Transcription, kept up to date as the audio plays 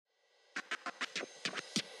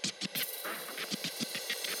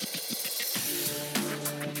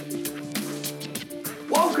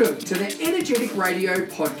Welcome to the Energetic Radio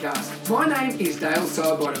Podcast. My name is Dale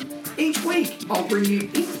Sidebottom. Each week, I'll bring you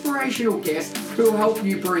inspirational guests who will help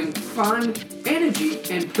you bring fun, energy,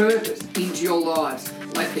 and purpose into your lives.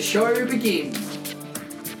 Let the show begin.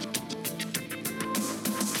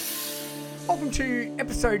 Welcome to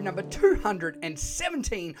episode number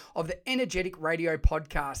 217 of the Energetic Radio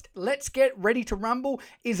Podcast. Let's Get Ready to Rumble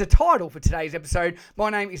is the title for today's episode. My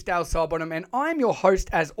name is Dale Sidebottom and I'm your host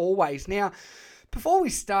as always. Now, before we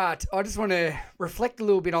start, I just want to reflect a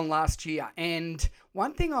little bit on last year. And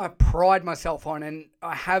one thing I pride myself on, and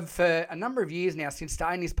I have for a number of years now since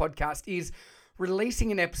starting this podcast, is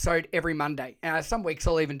releasing an episode every Monday. Some weeks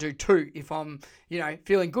I'll even do two if I'm,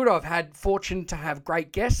 feeling good. I've had fortune to have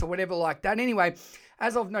great guests or whatever like that. Anyway,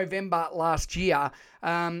 as of November last year,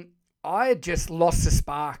 I had just lost the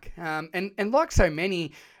spark. And like so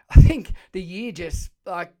many, I think the year just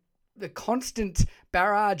the constant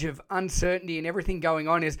barrage of uncertainty and everything going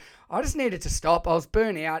on is I just needed to stop. I was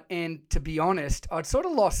burnt out, and to be honest, I'd sort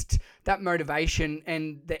of lost that motivation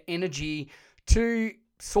and the energy to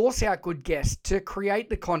source out good guests, to create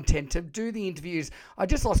the content, to do the interviews. I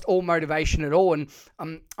just lost all motivation at all, and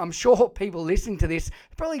I'm sure people listening to this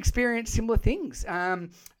probably experience similar things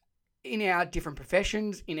in our different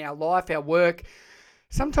professions, in our life, our work.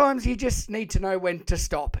 Sometimes you just need to know when to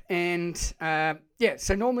stop. And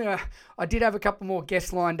so normally I did have a couple more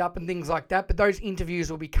guests lined up and things like that, but those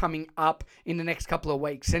interviews will be coming up in the next couple of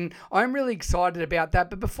weeks. And I'm really excited about that.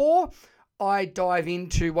 But before I dive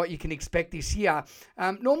into what you can expect this year,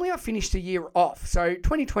 normally I finish the year off. So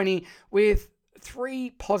 2020 with 3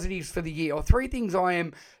 positives for the year, or 3 things I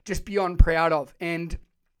am just beyond proud of. And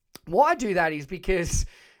why I do that is because,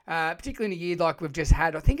 particularly in a year like we've just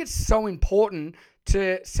had, I think it's so important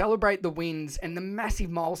to celebrate the wins and the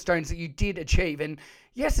massive milestones that you did achieve. And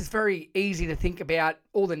yes, it's very easy to think about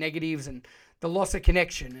all the negatives and the loss of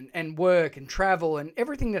connection and work and travel and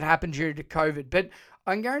everything that happened due to COVID. But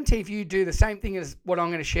I can guarantee if you do the same thing as what I'm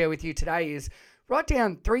going to share with you today is write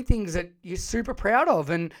down 3 things that you're super proud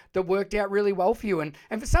of and that worked out really well for you. And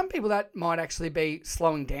for some people, that might actually be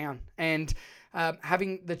slowing down and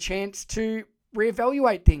having the chance to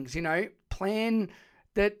reevaluate things, plan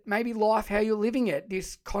that maybe life, how you're living it,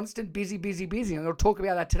 this constant busy, and I'll talk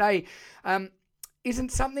about that today,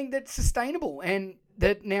 isn't something that's sustainable, and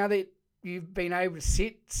that now that you've been able to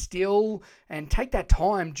sit still and take that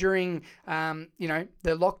time during, the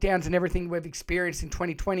lockdowns and everything we've experienced in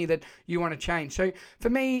 2020 that you want to change. So for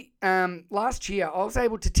me, last year, I was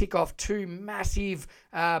able to tick off 2 massive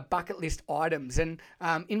bucket list items. And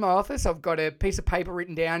in my office, I've got a piece of paper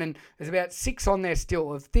written down, and there's about 6 on there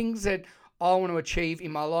still of things that I want to achieve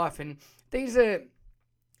in my life. And these are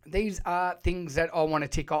things that I want to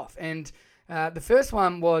tick off. And the first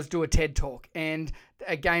one was do a TED Talk. And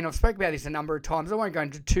again, I've spoken about this a number of times. I won't go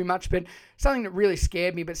into too much, but something that really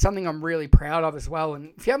scared me, but something I'm really proud of as well.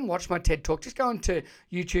 And if you haven't watched my TED Talk, just go into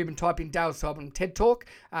YouTube and type in Dale Sidebottom TED Talk.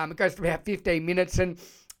 It goes for about 15 minutes, and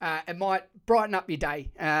it might brighten up your day.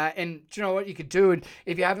 And do you know what you could do? And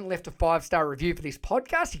if you haven't left a 5-star review for this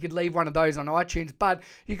podcast, you could leave one of those on iTunes. But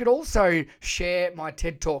you could also share my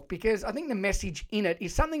TED Talk, because I think the message in it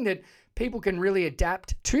is something that people can really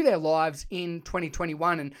adapt to their lives in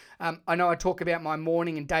 2021. And I know I talk about my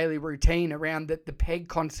morning and daily routine around the PEG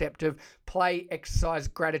concept of play, exercise,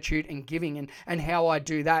 gratitude, and giving, and how I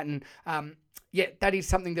do that. And that is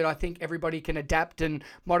something that I think everybody can adapt and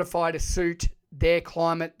modify to suit their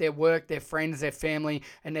climate, their work, their friends, their family,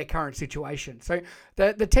 and their current situation. So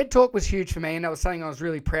the TED Talk was huge for me, and that was something I was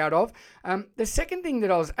really proud of. The second thing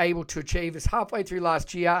that I was able to achieve is halfway through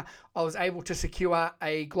last year, I was able to secure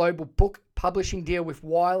a global book publishing deal with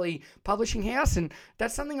Wiley Publishing House, and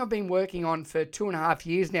that's something I've been working on for 2.5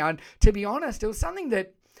 years now. And to be honest, it was something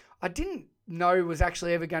that I didn't know was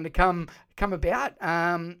actually ever going to come about.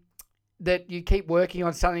 That you keep working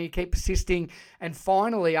on something, you keep persisting, and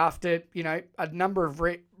finally, after a number of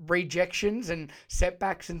rejections and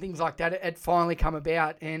setbacks and things like that, it finally come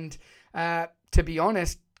about. And to be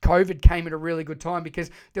honest, COVID came at a really good time,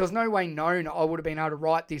 because there was no way known I would have been able to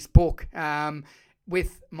write this book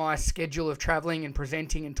with my schedule of traveling and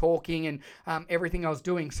presenting and talking and everything I was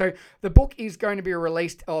doing. So the book is going to be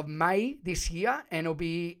released of May this year, and it'll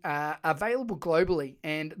be available globally.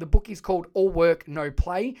 And the book is called All Work, No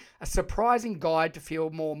Play, a surprising guide to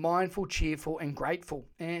feel more mindful, cheerful, and grateful.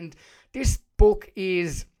 And this book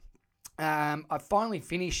is I finally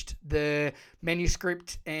finished the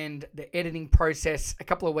manuscript and the editing process a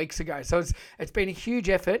couple of weeks ago. So it's been a huge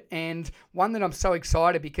effort, and one that I'm so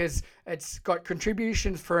excited because it's got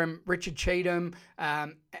contributions from Richard Cheetham,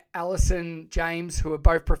 Alison James, who are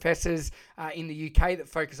both professors in the UK that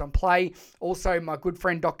focus on play. Also, my good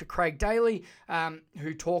friend Dr. Craig Daly,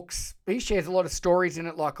 he shares a lot of stories in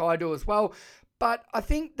it like I do as well. But I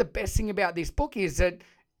think the best thing about this book is that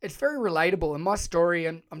it's very relatable. And my story,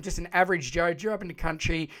 and I'm just an average Joe, grew up in the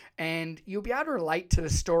country, and you'll be able to relate to the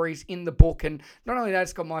stories in the book. And not only that,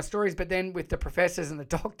 it's got my stories, but then with the professors and the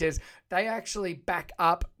doctors, they actually back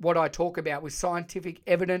up what I talk about with scientific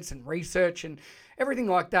evidence and research and everything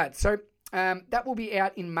like that. So that will be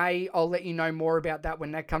out in May. I'll let you know more about that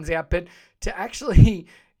when that comes out. But to actually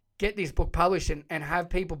get this book published and have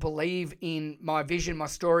people believe in my vision, my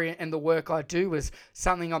story, and the work I do was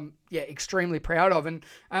something I'm extremely proud of. And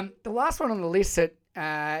the last one on the list that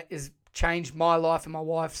has changed my life and my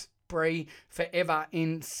wife's, Bree, forever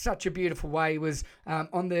in such a beautiful way was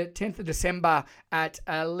on the 10th of December at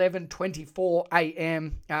 11:24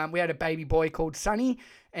 a.m. We had a baby boy called Sonny,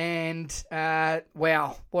 and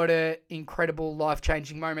wow, what an incredible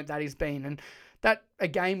life-changing moment that has been. And that,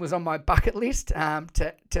 again, was on my bucket list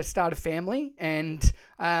to start a family, and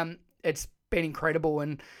it's been incredible.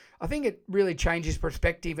 And I think it really changes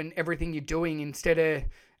perspective and everything you're doing instead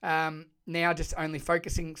of now just only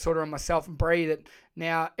focusing sort of on myself and Bree, that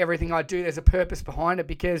now everything I do, there's a purpose behind it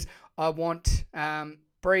because I want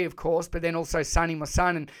Bree, of course, but then also Sonny, my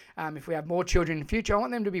son, and if we have more children in the future, I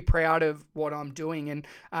want them to be proud of what I'm doing.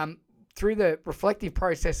 And through the reflective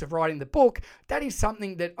process of writing the book, that is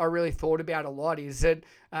something that I really thought about a lot, is that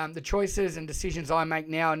the choices and decisions I make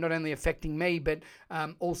now are not only affecting me, but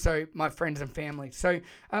also my friends and family. So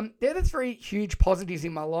they're the three huge positives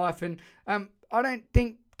in my life. And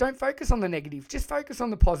don't focus on the negatives, just focus on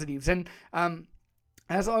the positives. And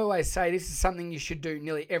as I always say, this is something you should do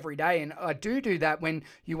nearly every day. And I do that when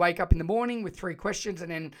you wake up in the morning with 3 questions,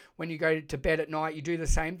 and then when you go to bed at night, you do the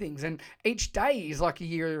same things. And each day is like a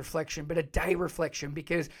year reflection, but a day reflection,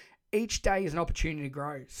 because each day is an opportunity to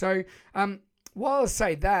grow. So while I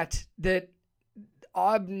say that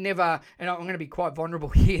I've never, and I'm going to be quite vulnerable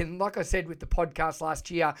here, and like I said with the podcast last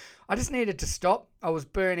year, I just needed to stop. I was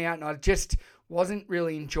burnt out, and I just wasn't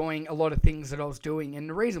really enjoying a lot of things that I was doing. And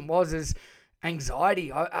the reason is anxiety.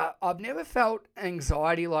 I've never felt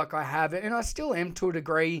anxiety like I have, and I still am to a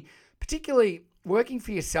degree. Particularly working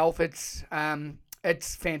for yourself, it's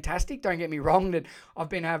fantastic. Don't get me wrong, that I've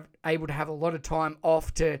been able to have a lot of time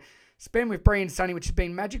off to spend with Bree and Sonny, which has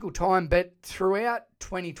been magical time. But throughout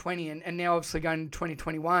 2020 and now obviously going into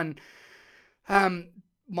 2021,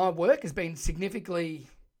 my work has been significantly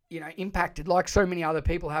impacted, like so many other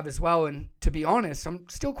people have as well. And to be honest, I'm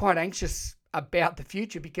still quite anxious about the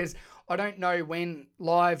future because I don't know when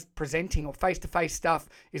live presenting or face-to-face stuff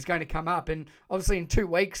is going to come up. And obviously in 2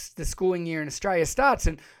 weeks, the schooling year in Australia starts,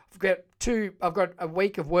 and I've got a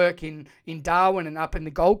week of work in Darwin and up in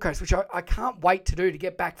the Gold Coast, which I can't wait to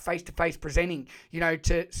get back face-to-face presenting,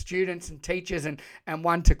 to students and teachers and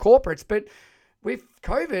one to corporates. But with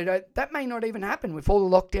COVID, that may not even happen with all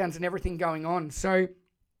the lockdowns and everything going on. So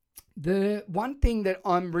the one thing that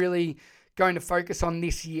I'm really going to focus on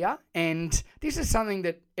this year, and this is something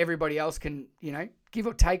that everybody else can, give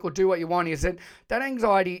or take or do what you want, is that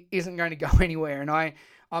anxiety isn't going to go anywhere. And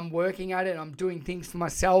I'm working at it. I'm doing things for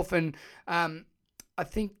myself. And I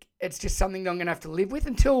think it's just something that I'm going to have to live with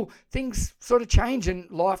until things sort of change and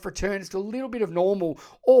life returns to a little bit of normal,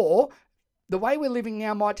 or the way we're living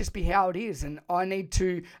now might just be how it is. And I need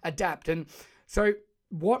to adapt. And so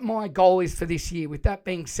what my goal is for this year, with that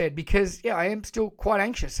being said, because I am still quite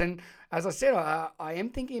anxious. And as I said, I am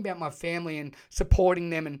thinking about my family and supporting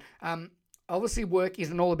them. And obviously work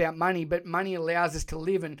isn't all about money, but money allows us to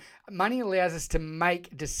live, and money allows us to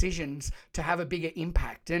make decisions to have a bigger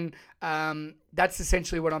impact. And that's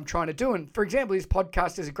essentially what I'm trying to do. And for example, this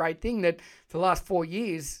podcast is a great thing that for the last 4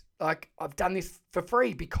 years, I've done this for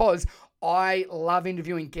free because I love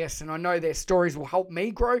interviewing guests, and I know their stories will help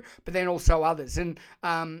me grow, but then also others. And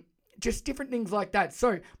just different things like that.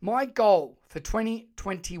 So my goal for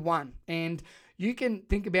 2021, and you can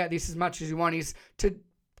think about this as much as you want, is to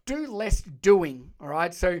do less doing, all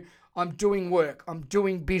right? So I'm doing work, I'm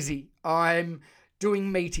doing busy, I'm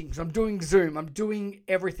doing meetings, I'm doing Zoom, I'm doing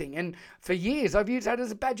everything. And for years, I've used that as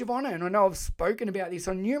a badge of honor. And I know I've spoken about this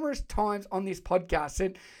on numerous times on this podcast.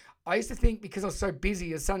 And I used to think because I was so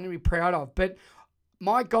busy, it's something to be proud of. But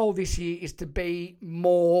my goal this year is to be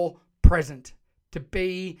more present, to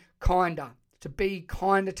be kinder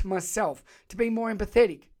to myself, to be more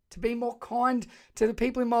empathetic, to be more kind to the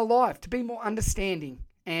people in my life, to be more understanding.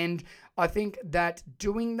 And I think that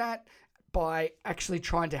doing that by actually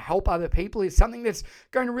trying to help other people is something that's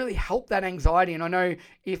going to really help that anxiety. And I know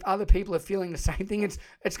if other people are feeling the same thing,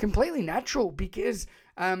 it's completely natural, because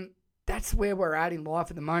that's where we're at in life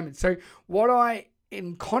at the moment. So what I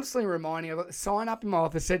am constantly reminding, I've got the sign up in my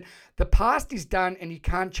office that the past is done and you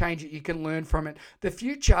can't change it. You can learn from it. The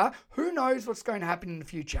future, who knows what's going to happen in the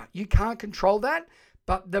future? You can't control that,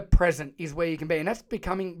 but the present is where you can be. And that's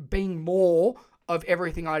being more of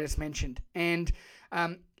everything I just mentioned. And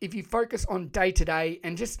if you focus on day to day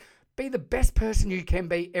and just be the best person you can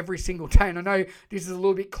be every single day. And I know this is a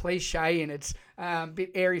little bit cliche and it's a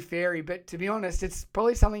bit airy-fairy, but to be honest, it's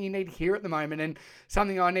probably something you need to hear at the moment, and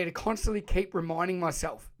something I need to constantly keep reminding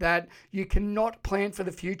myself, that you cannot plan for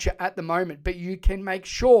the future at the moment, but you can make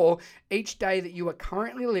sure each day that you are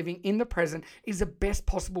currently living in the present is the best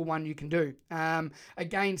possible one you can do.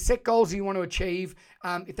 Again, set goals you want to achieve.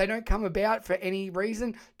 If they don't come about for any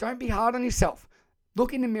reason, don't be hard on yourself.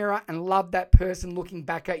 Look in the mirror and love that person looking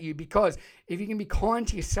back at you, because if you can be kind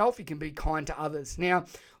to yourself, you can be kind to others. Now,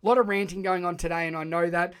 a lot of ranting going on today, and I know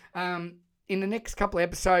that. In the next couple of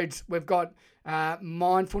episodes, we've got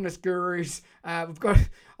mindfulness gurus.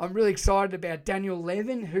 I'm really excited about Daniel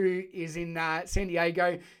Levin, who is in San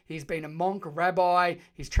Diego. He's been a monk, a rabbi.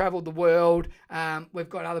 He's traveled the world. We've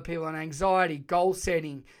got other people on anxiety, goal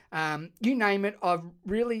setting, you name it. I've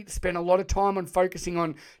really spent a lot of time on focusing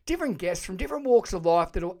on different guests from different walks of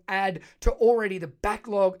life that will add to already the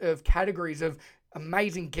backlog of categories of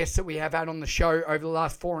amazing guests that we have had on the show over the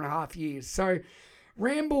last 4.5 years. So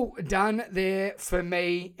ramble done there for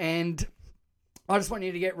me, and I just want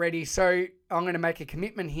you to get ready. So I'm going to make a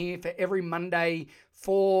commitment here for every Monday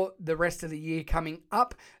for the rest of the year coming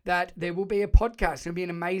up, that there will be a podcast. There'll be an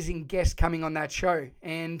amazing guest coming on that show.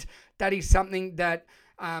 And that is something that,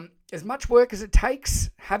 as much work as it takes,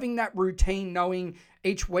 having that routine, knowing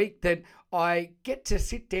each week that I get to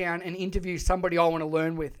sit down and interview somebody I want to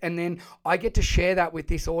learn with, and then I get to share that with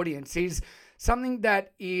this audience, is something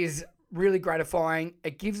that is really gratifying.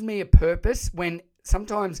 It gives me a purpose when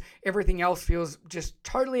sometimes everything else feels just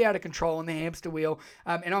totally out of control on the hamster wheel,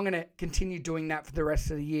 and I'm going to continue doing that for the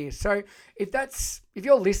rest of the year. So if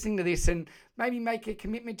you're listening to this, and maybe make a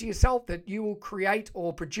commitment to yourself that you will create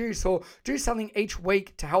or produce or do something each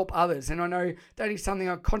week to help others. And I know that is something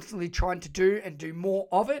I'm constantly trying to do, and do more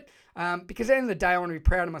of it, because at the end of the day, I want to be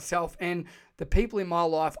proud of myself, and the people in my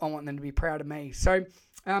life, I want them to be proud of me. So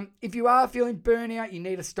if you are feeling burnout, you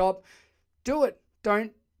need to stop. Do it.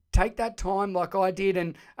 Don't take that time like I did.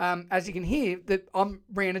 And as you can hear, that I'm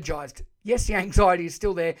re-energized. Yes, the anxiety is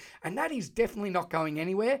still there, and that is definitely not going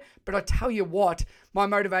anywhere. But I tell you what, my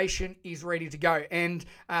motivation is ready to go. And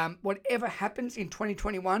whatever happens in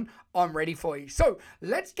 2021, I'm ready for you. So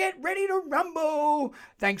let's get ready to rumble.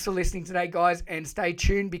 Thanks for listening today, guys, and stay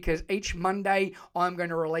tuned, because each Monday I'm going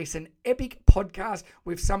to release an epic podcast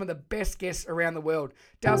with some of the best guests around the world.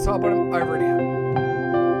 Dale Sidebottom, over and out.